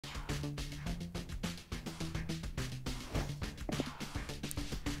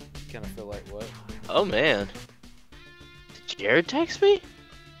kind of feel like what? Oh man. Did Jared text me?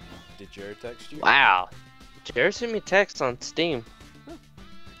 Did Jared text you? Wow. Jared sent me a text on Steam. Huh.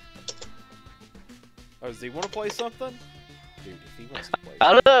 Oh, does he want to play something? Dude, if he wants to play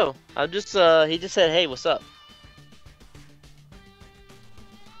I don't know. I'm just he just said, "Hey, what's up?"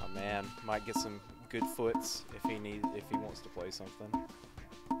 Oh man, might get some good foots if he wants to play something.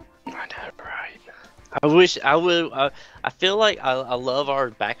 I know, right? I wish I would. I feel like I love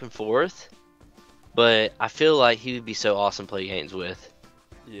our back and forth, but I feel like he would be so awesome to play games with.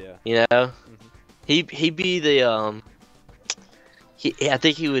 Yeah. You know, Mm-hmm. he'd be the I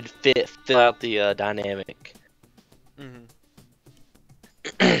think he would fill out the dynamic. Mm-hmm.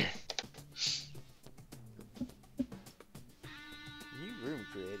 New room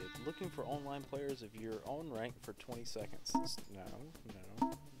created. Looking for online players of your own rank for 20 seconds. No,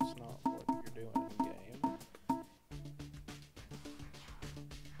 it's not what you're doing in game.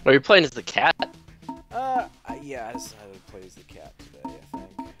 Are you playing as the cat? Yeah, I decided to play as the cat today, I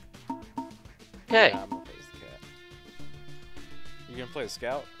think. Okay. Yeah, I'm gonna play as the cat. You gonna play a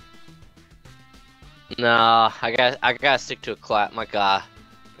scout? Nah, I gotta stick to a clap, my guy.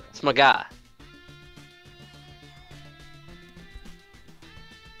 It's my guy.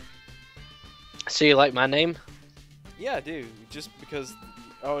 So you like my name? Yeah, I do. Just because...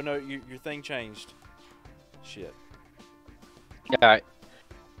 Oh, no, your thing changed. Shit. Alright.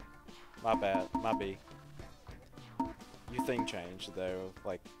 My bad. My B. Your thing changed, though.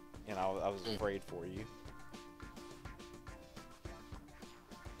 Like, you know, I was afraid for you.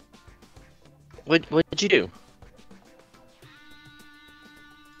 What did you do?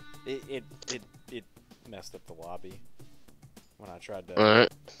 It messed up the lobby when I tried to...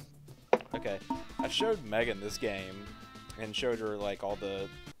 Alright. Okay, I showed Megan this game and showed her like all the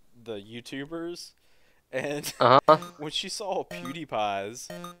YouTubers, and when she saw PewDiePie's,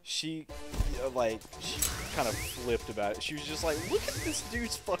 she kind of flipped about it. She was just like, "Look at this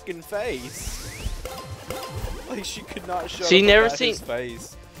dude's fucking face!" Like she could not show his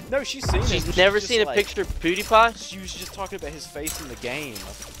face. No, she's seen it. She's never seen a picture of PewDiePie? She was just talking about his face in the game.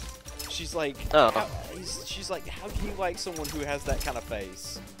 She's like, oh. She's like, how can you like someone who has that kind of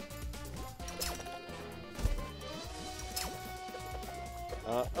face?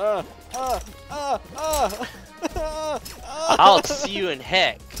 I'll see you in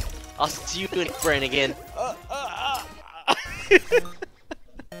heck. I'll see you in Brannigan.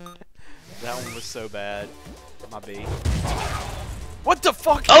 That one was so bad. My B. What the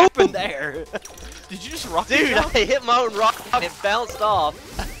fuck happened there? Did you just rock? Dude, I hit my own rock and it bounced off,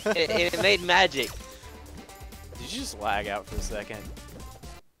 and it made magic. Did you just lag out for a second?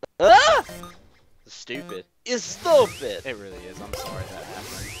 Ah! Stupid. It's stupid. It really is. I'm sorry that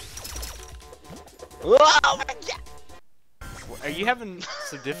happened. Oh my God. Are you having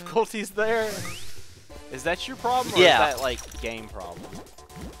some difficulties there? Is that your problem, or yeah. is that like game problem?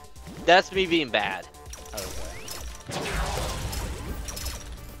 That's me being bad. Okay.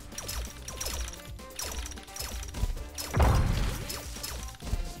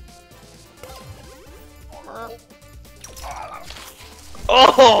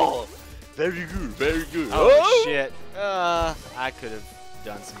 Oh! Very good, very good. Oh shit. I could have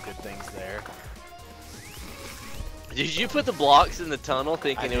done some good things there. Did you put the blocks in the tunnel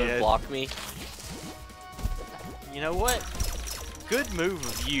thinking I it would did. block me? You know what? Good move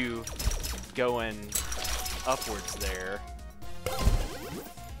of you going upwards there.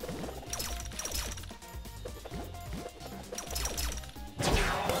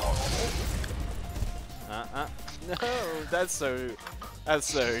 No, that's so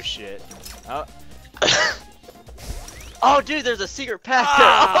shit. Oh. Oh, dude, there's a secret path there.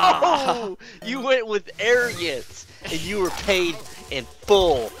 Oh, you went with arrogance, and you were paid in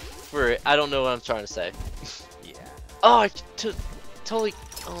full for it. I don't know what I'm trying to say. Yeah. Oh, I totally.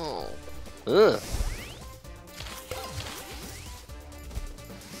 Oh. Ugh.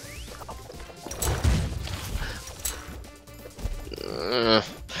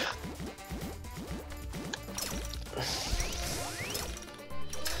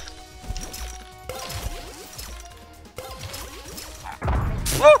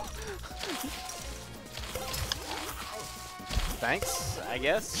 Thanks, I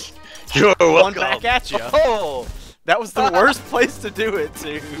guess. You're welcome. One back at you. Oh, that was the worst place to do it,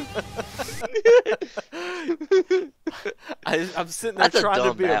 too. I'm sitting there That's trying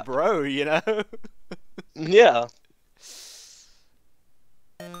to be map. a bro, you know? Yeah.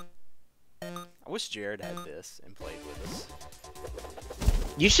 I wish Jared had this and played with us.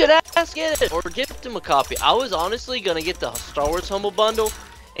 You should ask it or gift him a copy. I was honestly gonna get the Star Wars Humble Bundle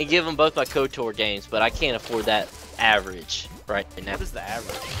and give them both my KOTOR games, but I can't afford that average right now. What is the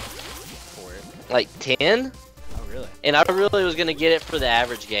average? like 10. Oh, really? And I really was gonna get it for the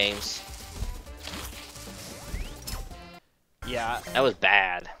average games. Yeah. That was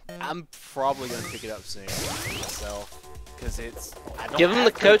bad. I'm probably gonna pick it up soon myself. Because it's... Give them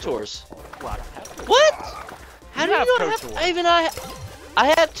the KOTORs. Well, I don't have KOTOR. What? How do you have not KOTOR. have... Even I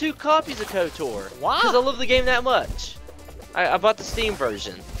have 2 copies of KOTOR. Why? Because I love the game that much. I bought the Steam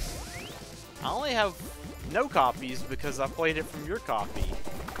version. I only have no copies because I played it from your copy.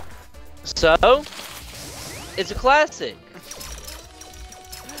 So? It's a classic.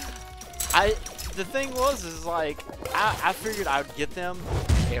 The thing was, is like, I figured I would get them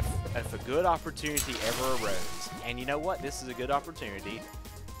if a good opportunity ever arose. And you know what? This is a good opportunity.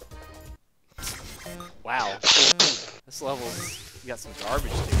 Wow. This level's got some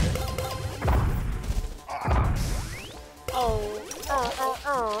garbage to it. Oh!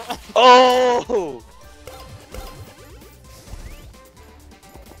 Oh!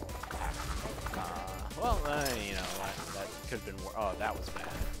 Well, you know, that could have been. Oh, that was bad.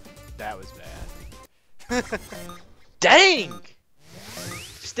 That was bad. Dang!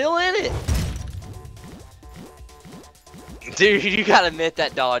 Still in it. Dude, you gotta admit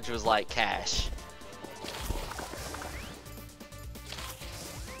that dodge was like cash.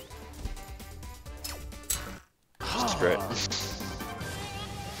 Screw it.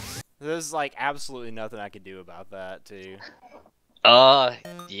 There's like absolutely nothing I could do about that, too.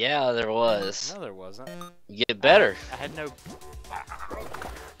 Yeah, there was. No, there wasn't. You get better. I had no.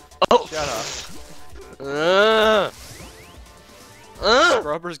 Oh! Shut up.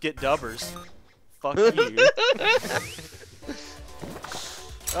 Scrubbers get dubbers. Fuck you.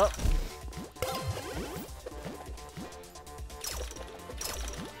 Oh.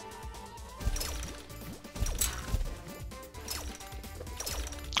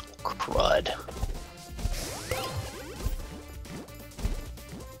 Crud.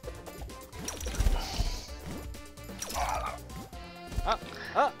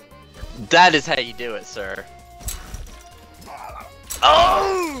 That is how you do it, sir.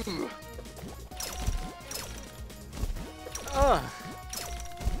 Oh!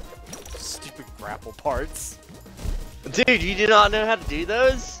 Stupid grapple parts. Dude, you do not know how to do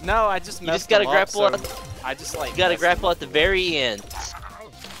those? No, I just You just gotta grapple up. at. So I just like. You gotta grapple at the very end.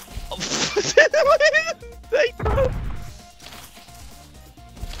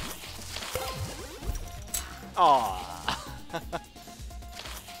 Aww.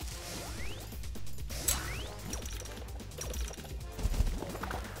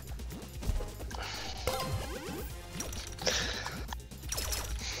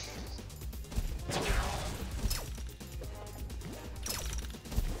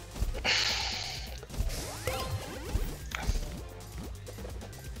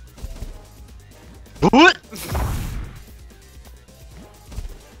 What?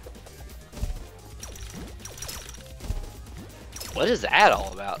 What is that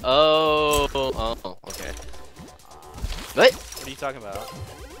all about? Oh, okay. What? What are you talking about?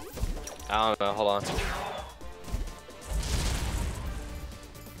 I don't know, hold on.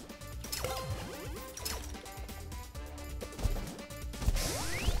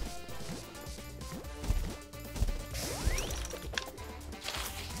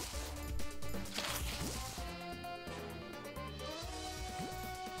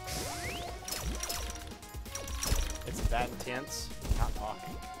 It's that intense? Not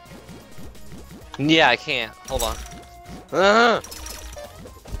talking. Yeah, I can't. Hold on.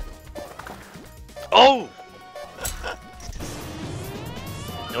 Oh!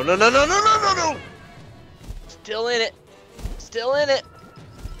 No, no, no, no, no, no, no, no! Still in it. Still in it.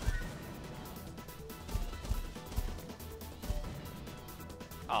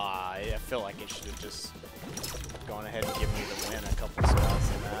 I feel like it should have just gone ahead and given me the win a couple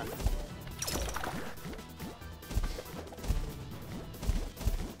spots in that.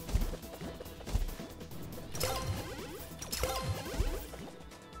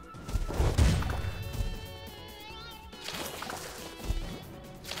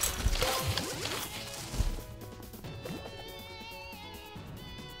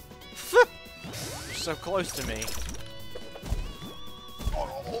 You're so close to me.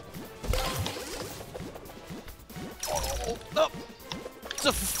 Oh.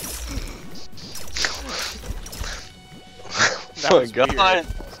 That was God. weird.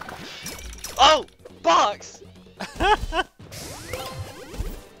 Oh! Box!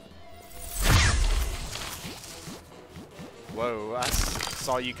 Whoa, I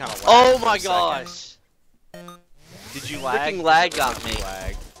saw you kind of lag. Oh for my a second. gosh! Did you lag? Freaking lag got You me.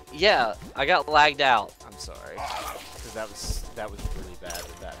 lagged. Yeah, I got lagged out. I'm sorry. Because that was really bad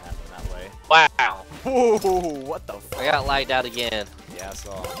that happened that way. Wow! Whoa, what the fuck? I got lagged out again. Yeah, I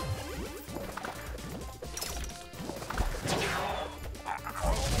saw.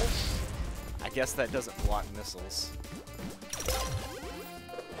 guess that doesn't block missiles.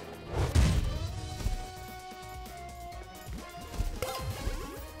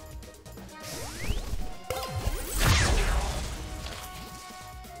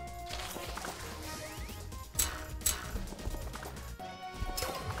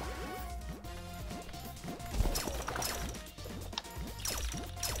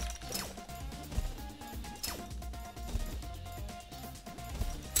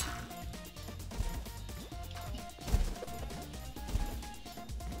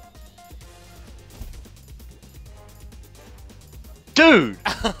 Dude!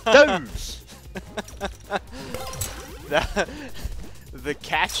 Dude! The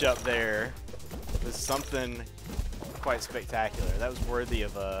catch up there was something quite spectacular. That was worthy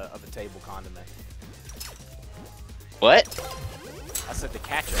of a table condiment. What? I said the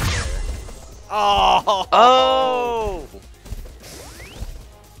catch up there. Oh! Oh!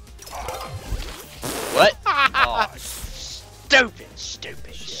 What? Oh, stupid,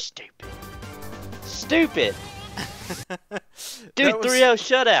 stupid, stupid. Stupid! Dude, 3-0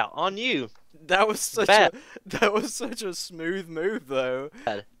 shutout on you. That was such a smooth move though.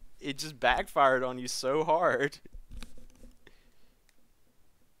 Bad. It just backfired on you so hard.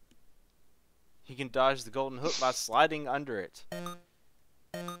 He can dodge the golden hook by sliding under it.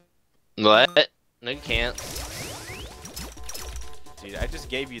 What? No, you can't. Dude, I just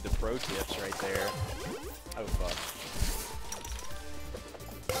gave you the pro tips right there. Oh fuck.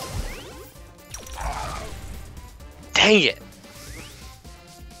 Dang it!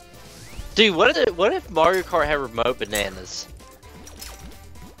 Dude, what if Mario Kart had remote bananas?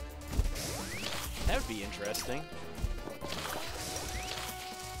 That would be interesting.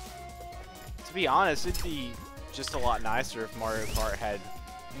 To be honest, it'd be just a lot nicer if Mario Kart had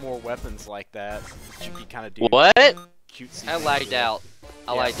more weapons like that. You could kind of do what? Cutesy I lagged out.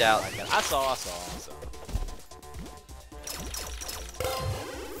 I lagged out. I saw.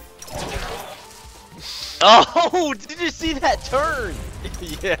 Oh, did you see that turn?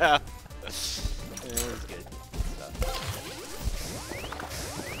 Yeah. It was good stuff.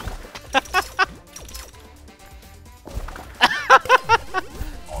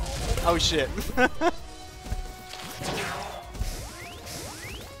 Oh shit.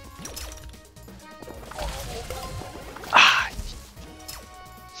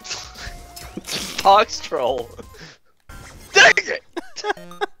 Fox troll. Dang it!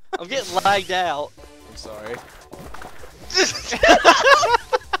 I'm getting lagged out. I'm sorry.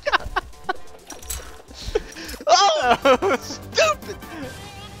 Oh, stupid!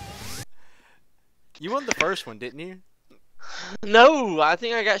 You won the first one, didn't you? No, I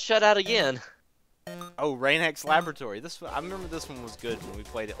think I got shut out again. Oh, Rainhex Laboratory. I remember this one was good when we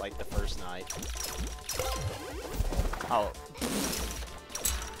played it like the first night. Oh.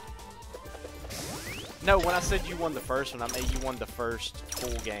 No, when I said you won the first one, I meant you won the first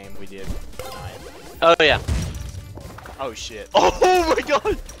full game we did tonight. Oh yeah. Oh shit. Oh my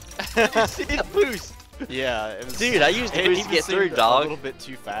god! Did you see that boost? Yeah, it was, dude, I used the boost to get through, dog. A little bit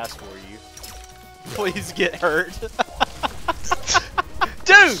too fast for you. Please get hurt.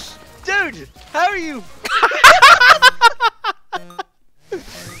 Dude, how are you?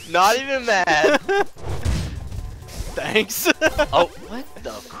 Not even mad. Thanks. Oh, what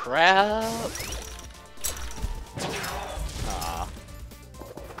the crap?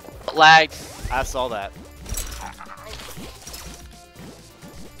 Lag. I saw that.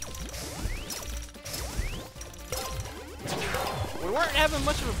 We weren't having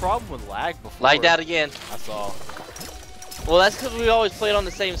much of a problem with lag before. Lagged out again. I saw. Well, that's because we always played on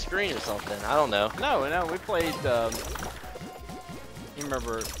the same screen or something. I don't know. No, we played. You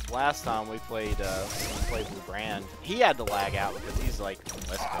remember last time we played with Brand? He had to lag out because he's like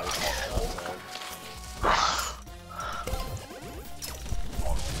West Coast and stuff.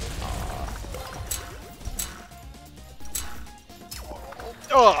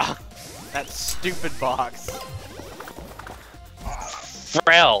 So. Oh, that stupid box.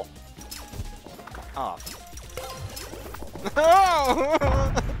 Frell. Oh.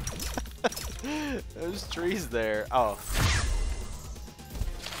 Oh! There's trees there. Oh.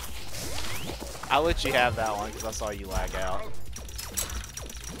 I'll let you have that one because I saw you lag out.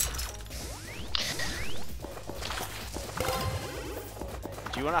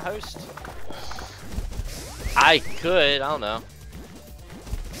 Do you want to host? I could. I don't know.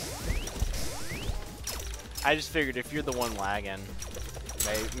 I just figured if you're the one lagging,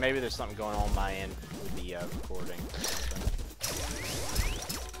 maybe there's something going on my end with the recording.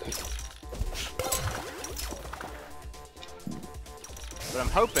 But I'm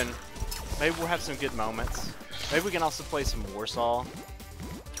hoping maybe we'll have some good moments. Maybe we can also play some Warsaw.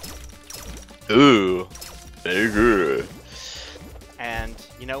 Ooh, very good. And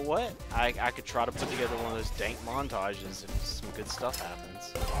you know what? I could try to put together one of those dank montages if some good stuff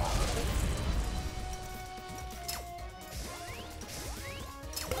happens.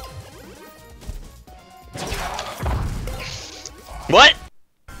 What?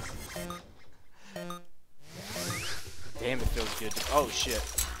 Damn, it feels good. Oh shit.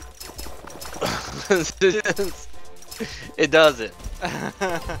 It doesn't.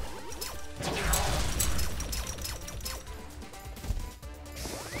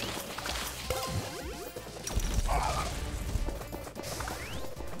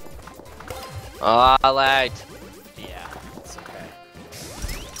 Oh, I lagged. Yeah, it's okay.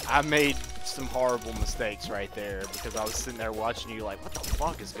 I made some horrible mistakes right there because I was sitting there watching you like, what the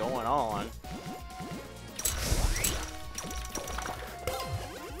fuck is going on?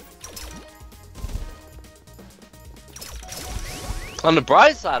 On the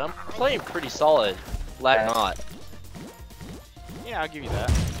bright side, I'm playing pretty solid. Lag not. Yeah, I'll give you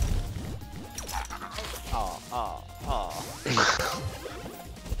that. Oh.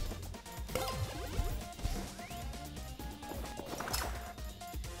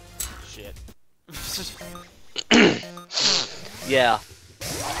 Shit. Yeah.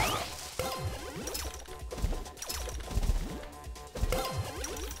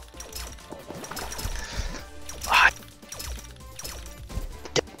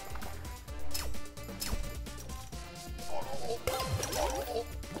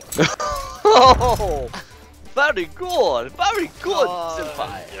 Oh, very good,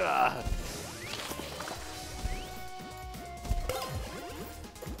 senpai. Yeah.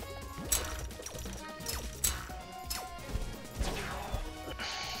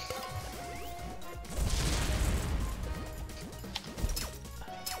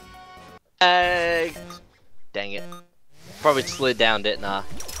 Dang it. Probably slid down, didn't I?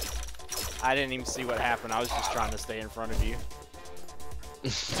 I didn't even see what happened. I was just trying to stay in front of you.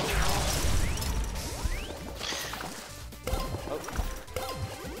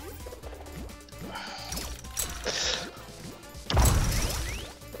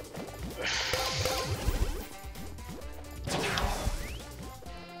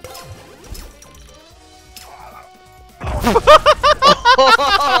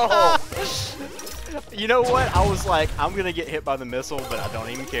 You know what? I was like, I'm gonna get hit by the missile, but I don't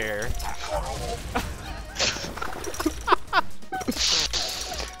even care.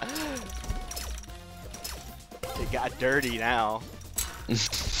 It got dirty now.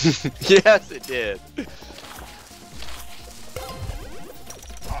 Yes, it did.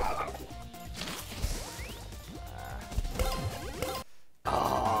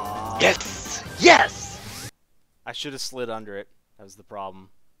 Yes! Yes! I should have slid under it. That was the problem.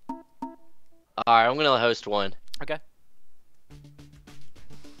 Alright, I'm gonna host one. Okay.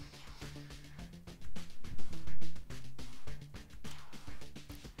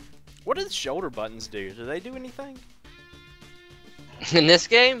 What do the shoulder buttons do? Do they do anything? In this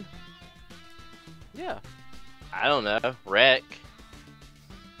game? Yeah. I don't know. Wreck.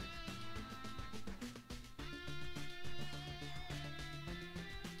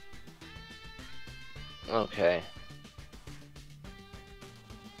 Okay.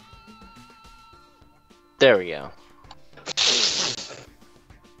 There we go.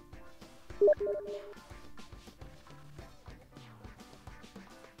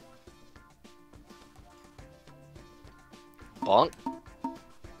 Bonk?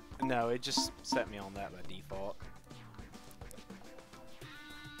 No, it just set me on that by default.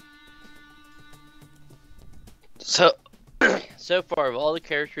 So, so far, of all the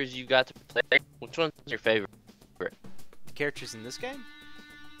characters you got to play, which one's your favorite? The characters in this game?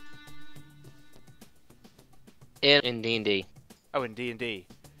 In D&D. Oh, in D&D.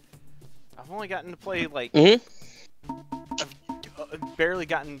 I've only gotten to play, like... I've barely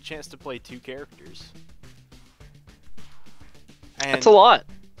gotten a chance to play 2 characters. And, that's a lot.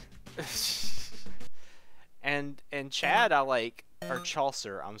 and Chad, I like... Or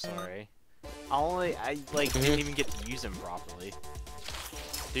Chaucer, I'm sorry. I didn't even get to use him properly.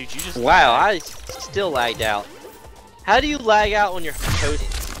 Dude, you just... Wow, I still lagged out. How do you lag out when you're coding?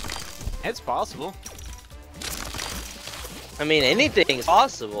 It's possible. I mean, anything is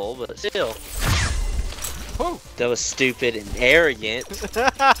possible, but still. Whew. That was stupid and arrogant.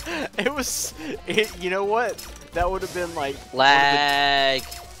 You know what? That would have been like... Lag.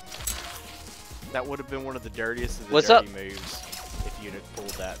 That would have been one of the dirtiest of the What's dirty up? moves. If you'd have pulled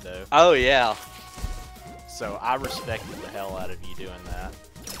that, though. Oh, yeah. So, I respected the hell out of you doing that.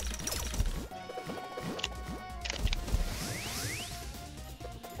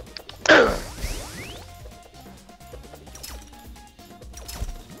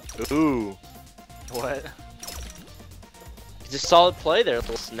 Ooh. Just solid play there,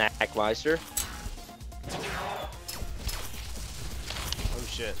 little snack meister. Oh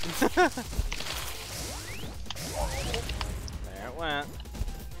shit. There it went.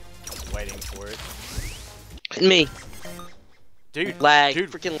 Just waiting for it. Me. Dude. Lag.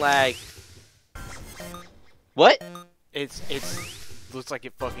 Dude. Freaking lag. What? It's looks like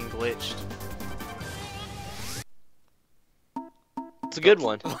it fucking glitched. It's a good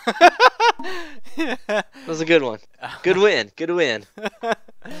one. That was a good one. Good win. Good win.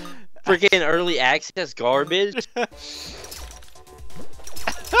 Freaking early access garbage.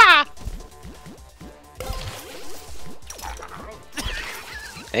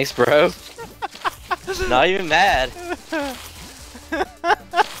 Thanks, bro. Not even mad.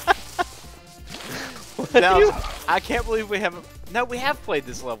 Now, I can't believe we haven't. No, we have played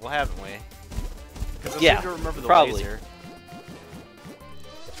this level, haven't we? Because I Yeah, seem to remember the probably. laser.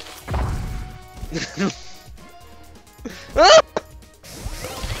 Ah!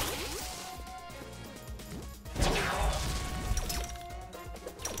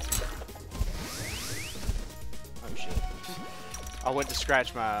 Oh shit. I went to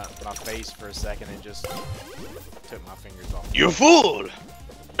scratch my face for a second and just took my fingers off. You fool!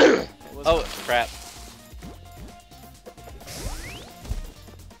 Oh, not- crap.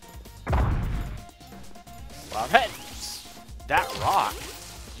 Well, I've had that rock.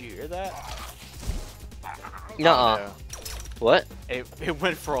 Did you hear that? Nuh-uh. Oh, no. What? It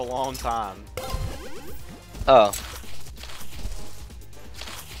went for a long time. Oh.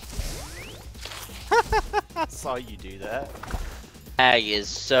 I saw you do that. Ag is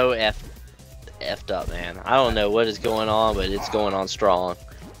so effed up, man. I don't know what is going on, but it's going on strong.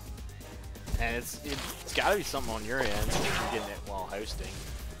 And it's got to be something on your end since you're getting it while hosting.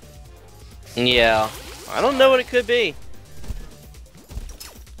 Yeah. I don't know what it could be.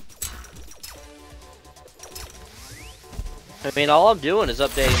 I mean, all I'm doing is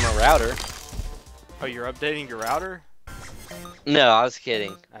updating my router. Oh, you're updating your router? No, I was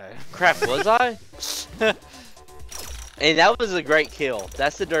kidding. Oh. Crap, was I? And that was a great kill.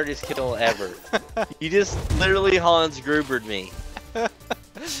 That's the dirtiest kill ever. You just literally Hans Grubered me.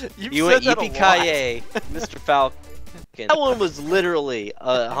 You went yippee-ki-yay, Mr. Falcon. That one was literally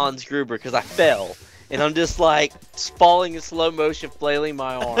Hans Gruber because I fell. And I'm just like falling in slow motion, flailing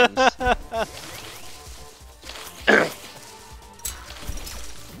my arms.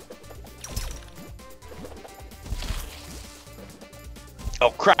 Oh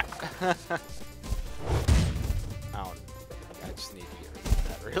crap! I just need to get rid of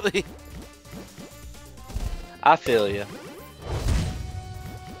that, really. I feel you.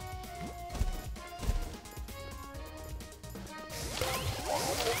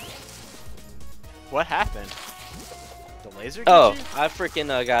 What happened? The laser? Oh, you? I freaking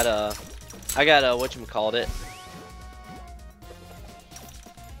got a whatchamacallit.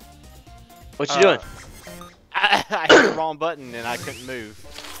 What you doing? I hit the wrong button and I couldn't move.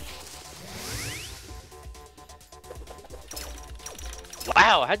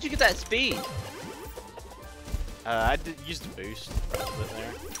 Wow, how'd you get that speed? I did use the boost. Put it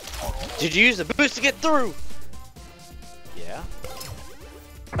there. Did you use the boost to get through? Yeah.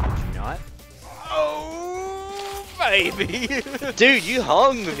 Did you not? Oh, baby! Dude, you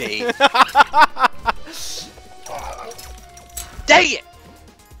hung me. Dang it!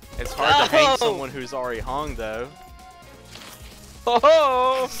 It's hard to hang someone who's already hung, though.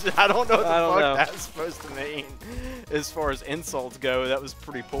 Oh! I don't know what the I don't fuck know. that's supposed to mean. As far as insults go, that was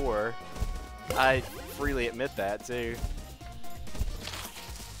pretty poor. I freely admit that, too.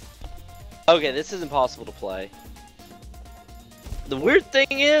 Okay, this is impossible to play. The weird thing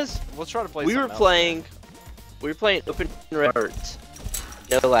is, Let's try to play we were something else, playing open reverts.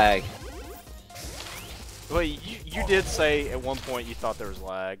 No lag. then. Well, you did say at one point you thought there was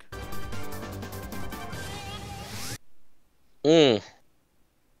lag.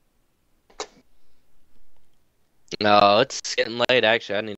 No, it's getting late actually. I need